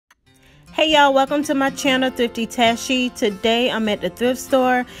Hey y'all, welcome to my channel, Thrifty Tashi. Today I'm at the thrift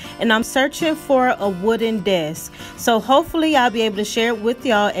store and I'm searching for a wooden desk. So hopefully I'll be able to share it with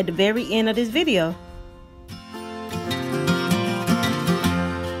y'all at the very end of this video.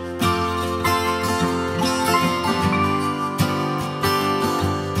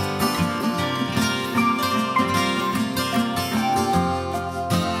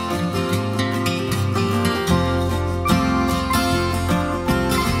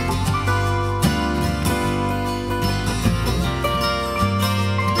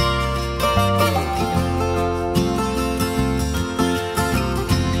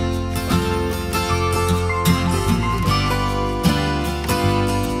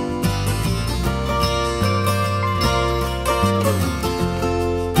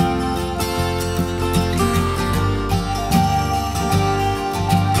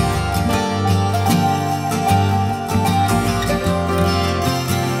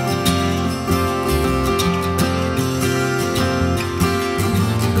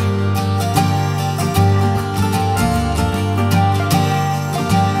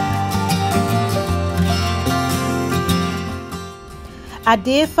 I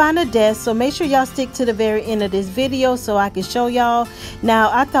did find a desk, so make sure y'all stick to the very end of this video so I can show y'all. Now,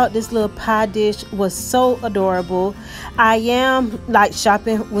 I thought this little pie dish was so adorable. I am like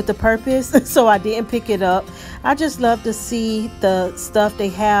shopping with a purpose, so I didn't pick it up. I just love to see the stuff they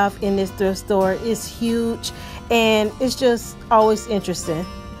have in this thrift store. It's huge and it's just always interesting.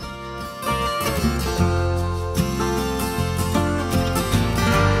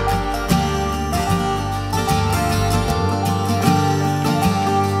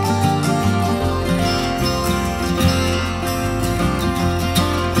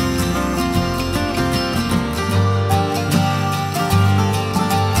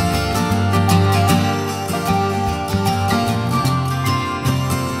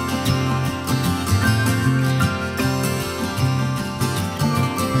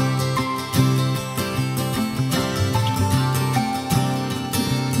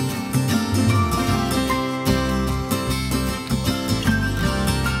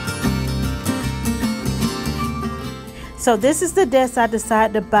 So this is the desk I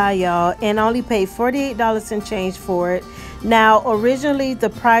decided to buy, y'all, and I only paid $48 and change for it. Now, originally the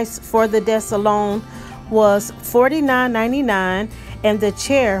price for the desk alone was $49.99 and the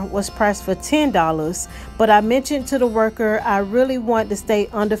chair was priced for $10. But I mentioned to the worker I really want to stay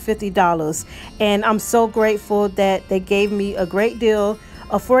under $50, and I'm so grateful that they gave me a great deal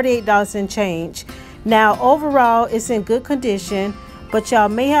of $48 and change. Now, overall, it's in good condition, but y'all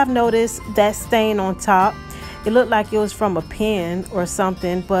may have noticed that stain on top. It looked like it was from a pen or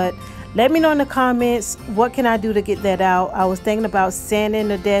something, but let me know in the comments, what can I do to get that out? I was thinking about sanding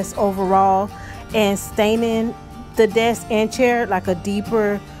the desk overall and staining the desk and chair like a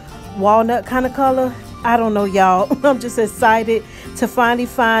deeper walnut kind of color. I don't know, y'all. I'm just excited to finally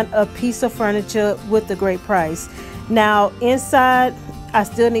find a piece of furniture with a great price. Now, inside, I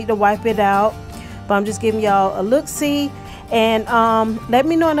still need to wipe it out, but I'm just giving y'all a look-see. And let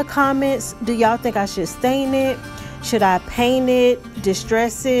me know in the comments, do y'all think I should stain it? Should I paint it,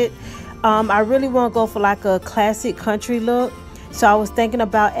 distress it? I really want to go for like a classic country look. So I was thinking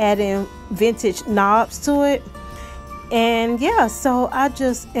about adding vintage knobs to it. And yeah, so I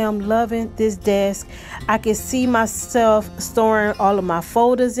just am loving this desk. I can see myself storing all of my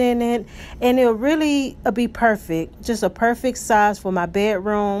folders in it. And it'll really be perfect. Just a perfect size for my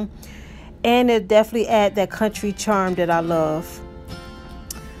bedroom. And it definitely add that country charm that I love.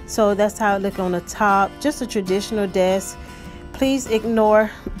 So that's how it look on the top. Just a traditional desk. Please ignore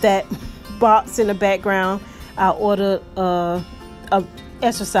that box in the background. I ordered a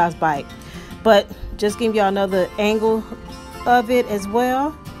exercise bike, but just give y'all another angle of it as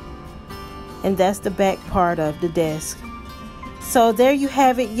well. And that's the back part of the desk. So there you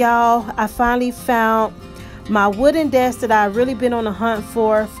have it, y'all. I finally found my wooden desk that I've really been on a hunt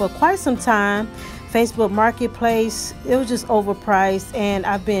for quite some time. Facebook Marketplace, it was just overpriced, and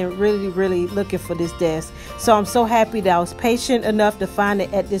I've been really looking for this desk. So I'm so happy that I was patient enough to find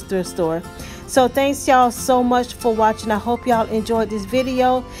it at this thrift store. So thanks y'all so much for watching. I hope y'all enjoyed this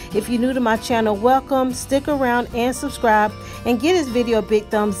video. If you're new to my channel, welcome. Stick around and subscribe and give this video a big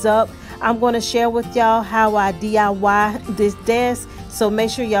thumbs up. I'm going to share with y'all how I DIY this desk, so make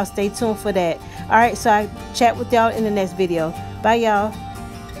sure y'all stay tuned for that. All right, so I chat with y'all in the next video. Bye, y'all.